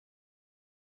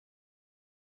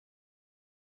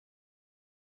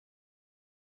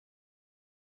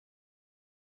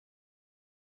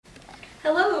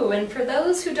Hello, and for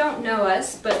those who don't know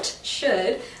us, but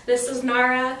should, this is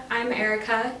Naara, I'm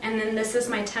Erica, and then this is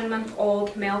my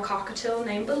 10-month-old male cockatiel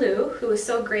named Baloo, who was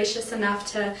so gracious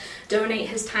enough to donate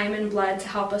his time and blood to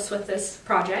help us with this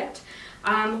project.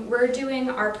 We're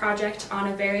doing our project on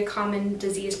a very common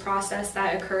disease process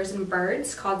that occurs in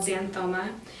birds called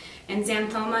xanthoma. And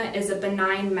xanthoma is a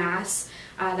benign mass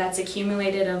that's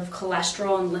accumulated of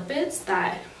cholesterol and lipids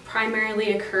that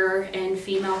primarily occur in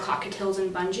female cockatiels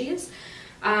and bungies.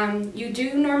 You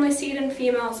do normally see it in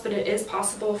females, but it is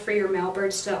possible for your male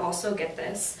birds to also get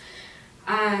this.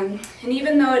 And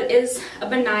even though it is a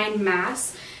benign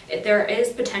mass, there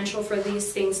is potential for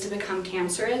these things to become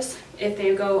cancerous if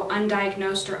they go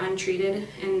undiagnosed or untreated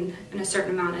in a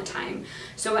certain amount of time.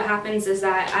 So what happens is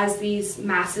that as these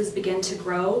masses begin to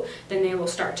grow, then they will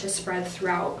start to spread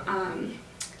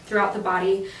throughout the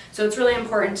body. So it's really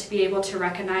important to be able to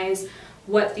recognize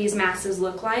what these masses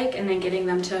look like and then getting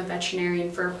them to a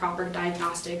veterinarian for a proper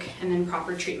diagnostic and then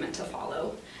proper treatment to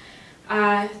follow.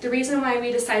 The reason why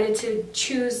we decided to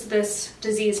choose this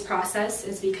disease process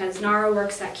is because Naara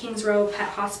works at Kings Row Pet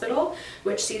Hospital,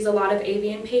 which sees a lot of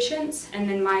avian patients, and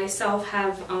then myself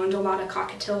have owned a lot of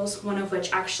cockatiels, one of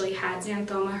which actually had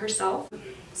xanthoma herself.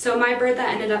 So my bird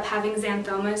that ended up having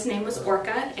xanthoma, his name was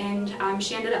Orca, and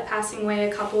she ended up passing away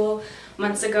a couple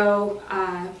months ago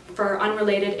for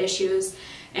unrelated issues.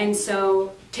 And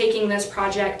so taking this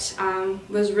project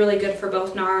was really good for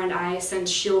both Naara and I, since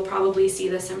she'll probably see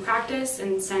this in practice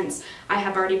and since I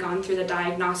have already gone through the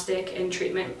diagnostic and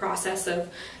treatment process of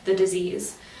the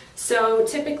disease. So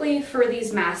typically for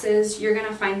these masses, you're going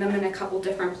to find them in a couple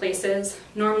different places.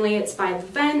 Normally it's by the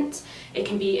vent, it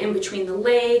can be in between the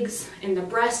legs, in the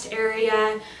breast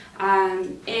area,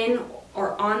 in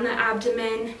or on the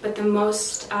abdomen, but the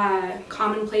most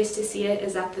common place to see it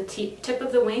is at the tip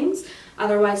of the wings,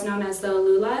 otherwise known as the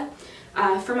alula.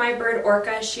 For my bird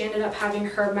Orca, she ended up having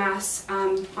her mass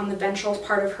on the ventral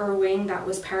part of her wing that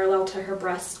was parallel to her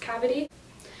breast cavity.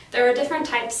 There are different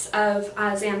types of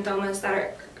xanthomas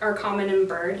that are common in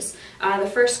birds. The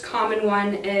first common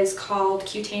one is called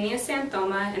cutaneous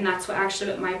xanthoma, and that's what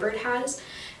my bird has.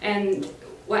 And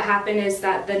what happened is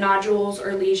that the nodules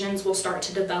or lesions will start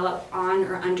to develop on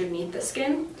or underneath the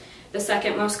skin. The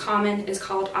second most common is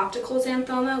called optical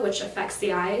xanthoma, which affects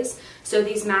the eyes. So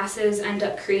these masses end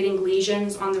up creating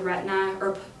lesions on the retina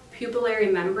or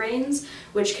pupillary membranes,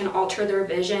 which can alter their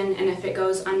vision, and if it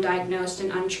goes undiagnosed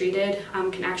and untreated,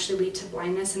 can actually lead to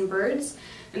blindness in birds.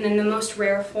 And then the most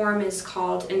rare form is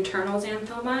called internal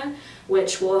xanthoma,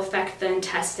 which will affect the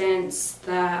intestines,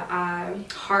 the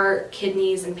heart,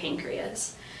 kidneys, and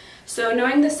pancreas. So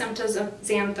knowing the symptoms of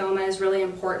xanthoma is really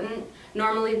important.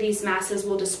 Normally these masses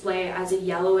will display as a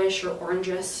yellowish or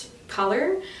orangish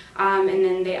color, and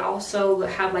then they also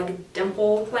have like a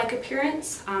dimple-like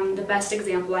appearance. The best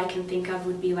example I can think of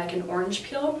would be like an orange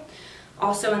peel.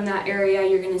 Also in that area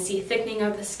you're going to see thickening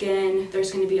of the skin,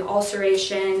 there's going to be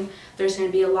ulceration, there's going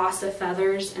to be a loss of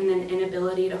feathers, and then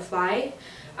inability to fly.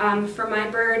 For my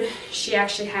bird, she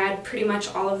actually had pretty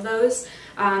much all of those.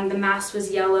 The mass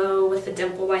was yellow with a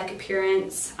dimple-like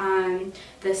appearance,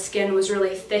 the skin was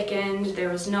really thickened, there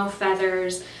was no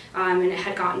feathers, and it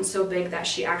had gotten so big that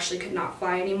she actually could not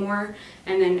fly anymore.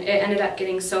 And then it ended up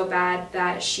getting so bad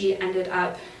that she ended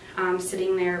up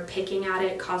sitting there picking at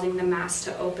it, causing the mass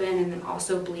to open and then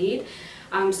also bleed.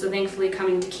 So thankfully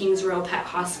coming to Kings Row Pet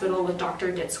Hospital with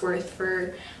Dr. Ditzworth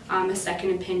for a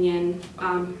second opinion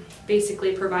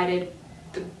basically provided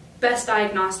the best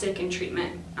diagnostic and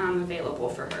treatment available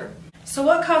for her. So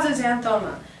what causes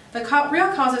xanthoma? The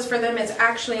real causes for them is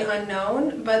actually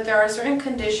unknown, but there are certain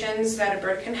conditions that a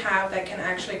bird can have that can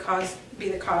actually be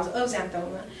the cause of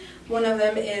xanthoma. One of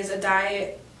them is a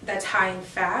diet that's high in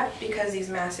fat, because these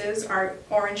masses are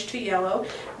orange to yellow.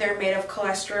 They're made of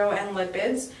cholesterol and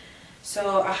lipids.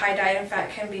 So a high diet in fat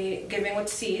can be, given with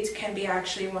seeds, can be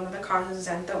actually one of the causes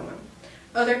of xanthoma.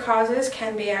 Other causes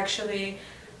can be actually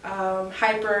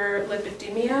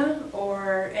hyperlipidemia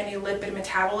or any lipid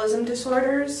metabolism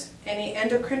disorders, any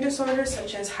endocrine disorders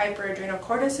such as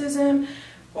hyperadrenocorticism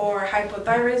or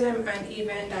hypothyroidism, and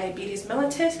even diabetes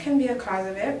mellitus can be a cause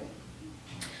of it.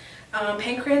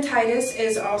 Pancreatitis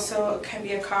can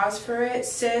be a cause for it.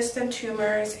 Cysts and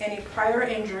tumors, any prior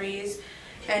injuries,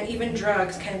 and even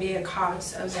drugs can be a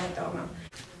cause of xanthoma.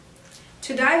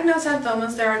 To diagnose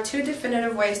xanthomas, there are two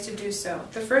definitive ways to do so.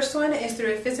 The first one is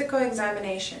through a physical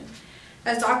examination.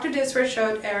 As Dr. Ditzworth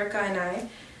showed Erica and I,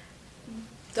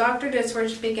 Dr.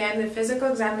 Ditzworth began the physical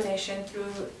examination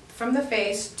from the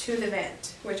face to the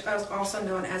vent, which is also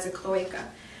known as a cloaca.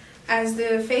 As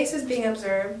the face is being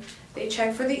observed, they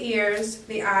check for the ears,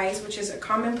 the eyes, which is a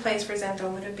common place for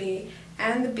xanthoma to be,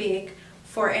 and the beak,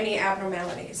 for any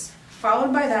abnormalities.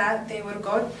 Followed by that, they would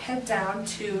head down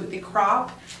to the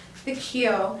crop, the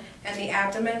keel, and the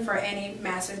abdomen for any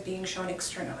masses being shown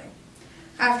externally.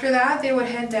 After that, they would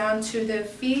head down to the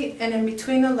feet and in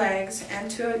between the legs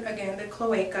and to, again, the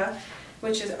cloaca,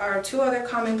 which are two other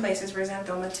common places for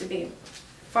xanthoma to be.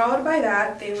 Followed by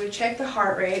that, they would check the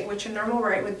heart rate, which a normal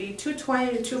rate would be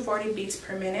 220 to 240 beats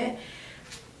per minute,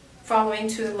 following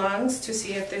to the lungs to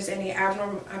see if there's any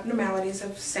abnormalities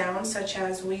of sound, such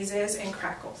as wheezes and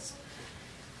crackles.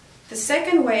 The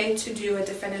second way to do a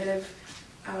definitive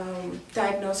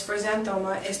diagnosis for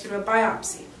xanthoma is through a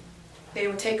biopsy. They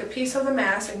will take a piece of the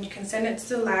mass and you can send it to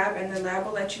the lab, and the lab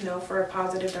will let you know for a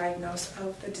positive diagnosis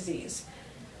of the disease.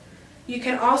 You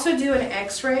can also do an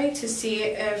x-ray to see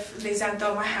if the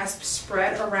xanthoma has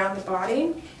spread around the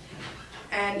body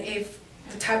and if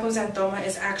the type of xanthoma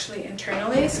is actually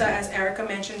internally. So as Erica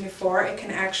mentioned before, it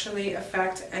can actually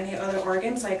affect any other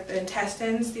organs like the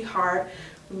intestines, the heart,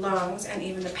 lungs, and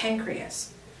even the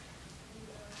pancreas.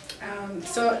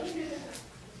 So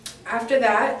after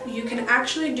that, you can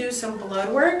actually do some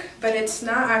blood work, but it's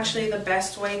not actually the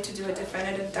best way to do a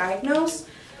definitive diagnosis.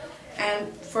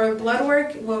 And for blood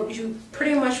work, what you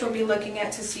pretty much will be looking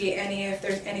at to see if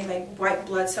there's any like white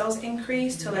blood cells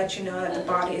increase to let you know that the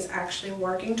body is actually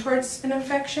working towards an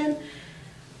infection.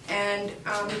 And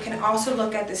you can also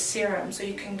look at the serum. So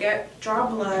you can draw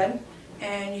blood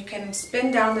and you can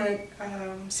spin down the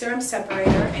serum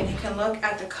separator and you can look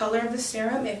at the color of the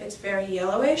serum. If it's very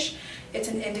yellowish, it's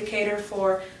an indicator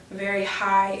for very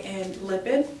high in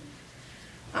lipid.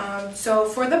 So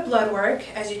for the blood work,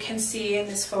 as you can see in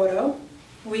this photo,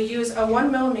 we use a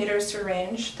 1 millimeter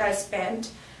syringe that's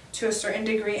bent to a certain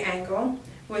degree angle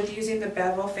with using the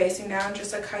bevel facing down,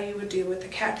 just like how you would do with the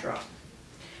cat draw.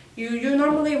 You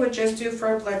normally would just do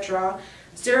for a blood draw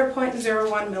 0.01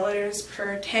 milliliters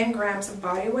per 10 grams of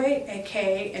body weight,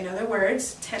 aka in other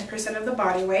words, 10% of the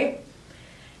body weight.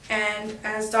 And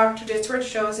as Dr. Ditworth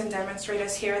shows and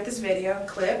demonstrates here at this video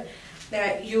clip,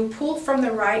 that you pull from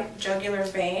the right jugular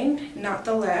vein, not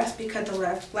the left, because the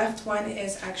left one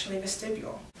is actually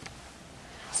vestibule.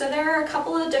 So there are a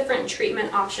couple of different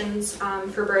treatment options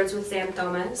for birds with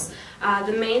xanthomas.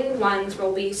 The main ones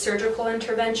will be surgical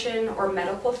intervention or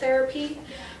medical therapy.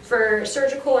 For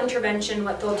surgical intervention,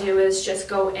 what they'll do is just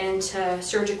go in to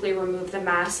surgically remove the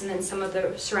mass and then some of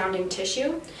the surrounding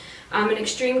tissue. In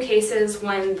extreme cases,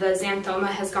 when the xanthoma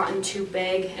has gotten too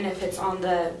big and if it's on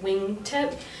the wing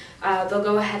tip, they'll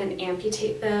go ahead and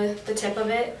amputate the tip of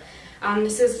it.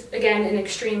 This is, again, in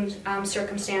extreme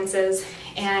circumstances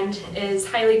and is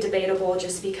highly debatable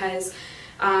just because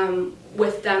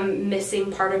with them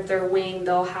missing part of their wing,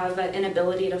 they'll have an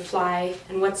inability to fly,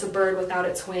 and what's a bird without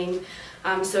its wing?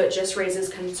 So it just raises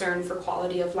concern for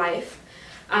quality of life.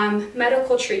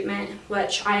 Medical treatment,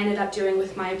 which I ended up doing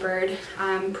with my bird,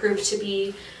 proved to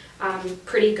be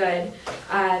pretty good.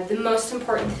 The most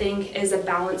important thing is a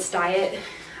balanced diet.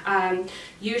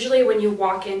 Usually when you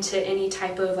walk into any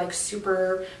type of like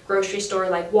super grocery store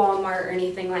like Walmart or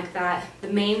anything like that, the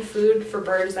main food for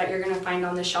birds that you're going to find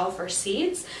on the shelf are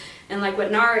seeds. And like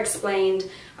what Naara explained,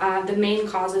 the main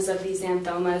causes of these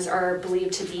xanthomas are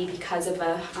believed to be because of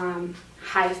a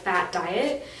high-fat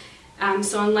diet.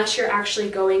 So unless you're actually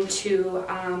going to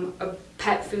a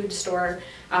pet food store,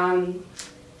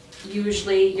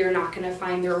 usually you're not going to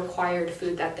find the required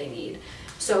food that they need.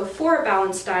 So for a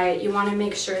balanced diet, you want to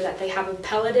make sure that they have a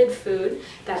pelleted food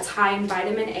that's high in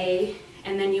vitamin A,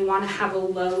 and then you want to have a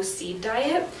low seed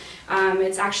diet.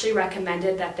 It's actually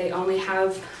recommended that they only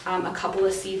have a couple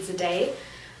of seeds a day,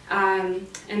 and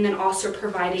then also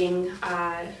providing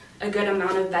a good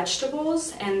amount of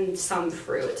vegetables and some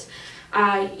fruit.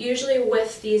 Usually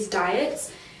with these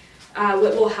diets,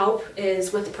 what will help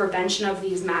is with prevention of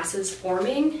these masses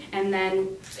forming, and then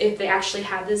if they actually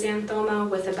have the xanthoma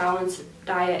with a balanced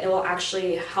diet, it will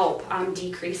actually help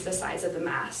decrease the size of the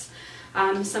mass.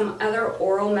 Some other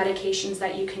oral medications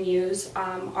that you can use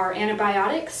are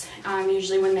antibiotics,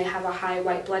 usually when they have a high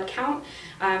white blood count,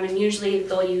 and usually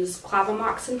they'll use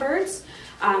Clavamox in birds.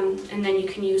 And then you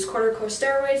can use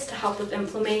corticosteroids to help with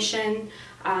inflammation.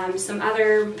 Some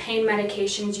other pain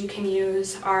medications you can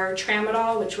use are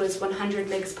tramadol, which was 100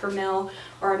 mg per ml,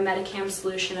 or a Medicam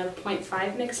solution of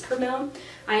 0.5 mg per ml.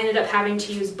 I ended up having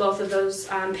to use both of those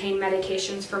pain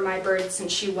medications for my bird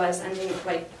since she was ending up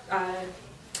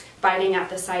biting at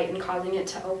the site and causing it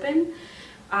to open.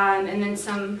 And then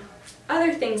some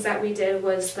other things that we did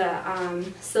was the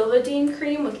Silvadene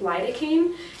cream with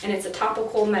lidocaine, and it's a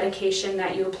topical medication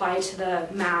that you apply to the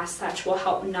mass that will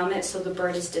help numb it so the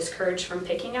bird is discouraged from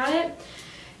picking at it.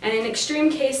 And in extreme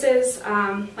cases,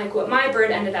 like what my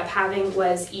bird ended up having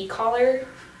was E-collar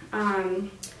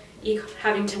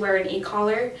having to wear an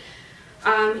e-collar.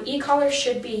 E-collars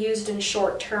should be used in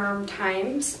short-term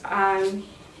times, and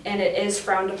it is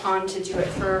frowned upon to do it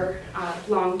for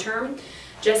long-term,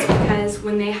 just because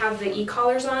when they have the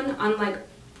e-collars on, unlike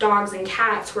dogs and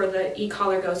cats where the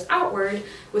e-collar goes outward,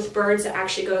 with birds it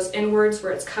actually goes inwards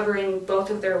where it's covering both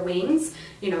of their wings,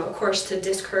 of course to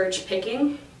discourage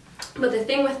picking. But the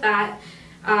thing with that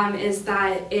is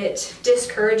that it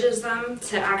discourages them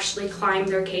to actually climb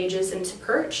their cages and to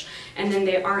perch, and then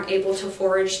they aren't able to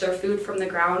forage their food from the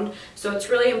ground. So it's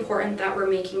really important that we're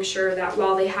making sure that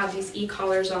while they have these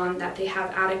e-collars on, that they have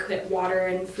adequate water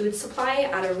and food supply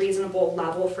at a reasonable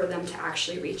level for them to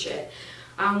actually reach it.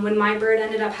 When my bird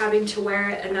ended up having to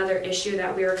wear it, another issue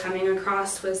that we were coming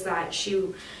across was that she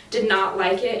did not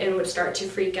like it and would start to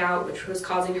freak out, which was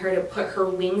causing her to put her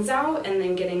wings out and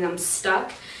then getting them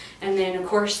stuck. And then of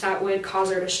course that would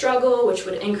cause her to struggle, which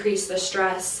would increase the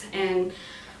stress. And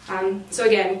so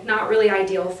again, not really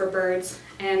ideal for birds.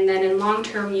 And then in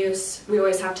long-term use, we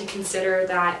always have to consider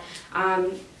that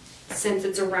since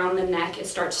it's around the neck, it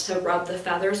starts to rub the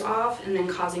feathers off and then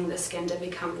causing the skin to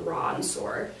become raw and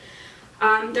sore.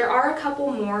 There are a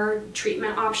couple more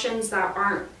treatment options that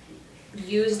aren't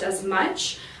used as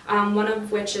much. One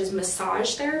of which is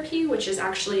massage therapy, which is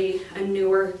actually a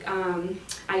newer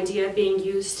idea being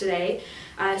used today.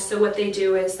 So what they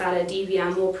do is that a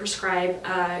DVM will prescribe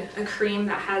a cream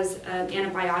that has an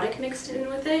antibiotic mixed in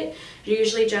with it,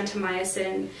 usually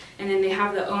gentamicin, and then they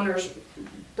have the owners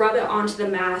rub it onto the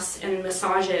mass and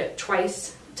massage it 2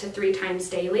 to 3 times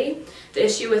daily. The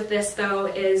issue with this though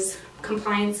is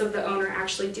compliance of the owner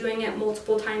actually doing it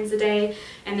multiple times a day,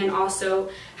 and then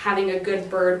also having a good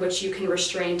bird which you can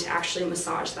restrain to actually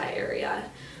massage that area.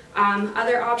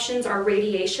 Other options are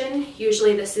radiation.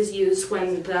 Usually this is used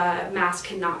when the mass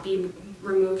cannot be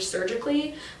removed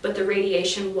surgically, but the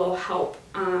radiation will help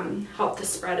the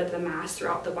spread of the mass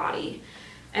throughout the body.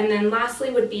 And then lastly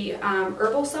would be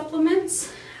herbal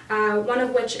supplements, one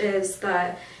of which is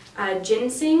the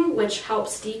ginseng, which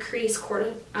helps decrease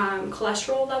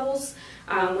cholesterol levels,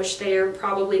 which they are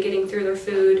probably getting through their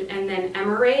food, and then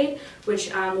emerade,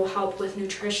 which will help with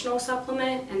nutritional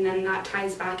supplement, and then that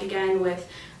ties back again with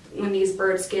when these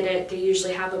birds get it, they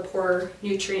usually have a poor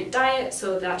nutrient diet,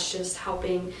 so that's just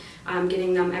helping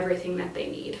getting them everything that they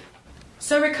need.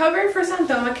 So recovery for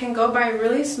xanthoma can go by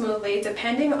really smoothly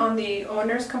depending on the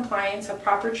owner's compliance of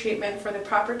proper treatment for the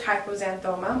proper type of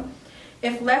xanthoma.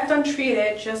 If left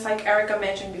untreated, just like Erica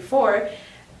mentioned before,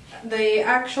 the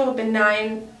actual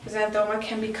benign xanthoma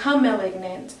can become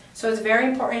malignant. So it's very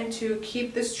important to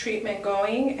keep this treatment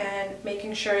going and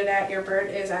making sure that your bird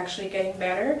is actually getting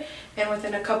better. And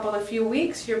within a few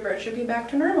weeks, your bird should be back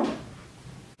to normal.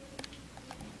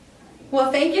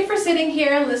 Well, thank you for sitting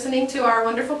here and listening to our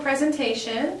wonderful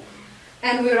presentation.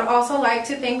 And we would also like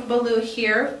to thank Baloo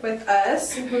here with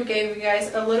us, who gave you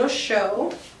guys a little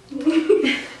show.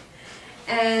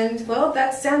 And, well,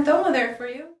 that's xanthoma there for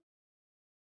you.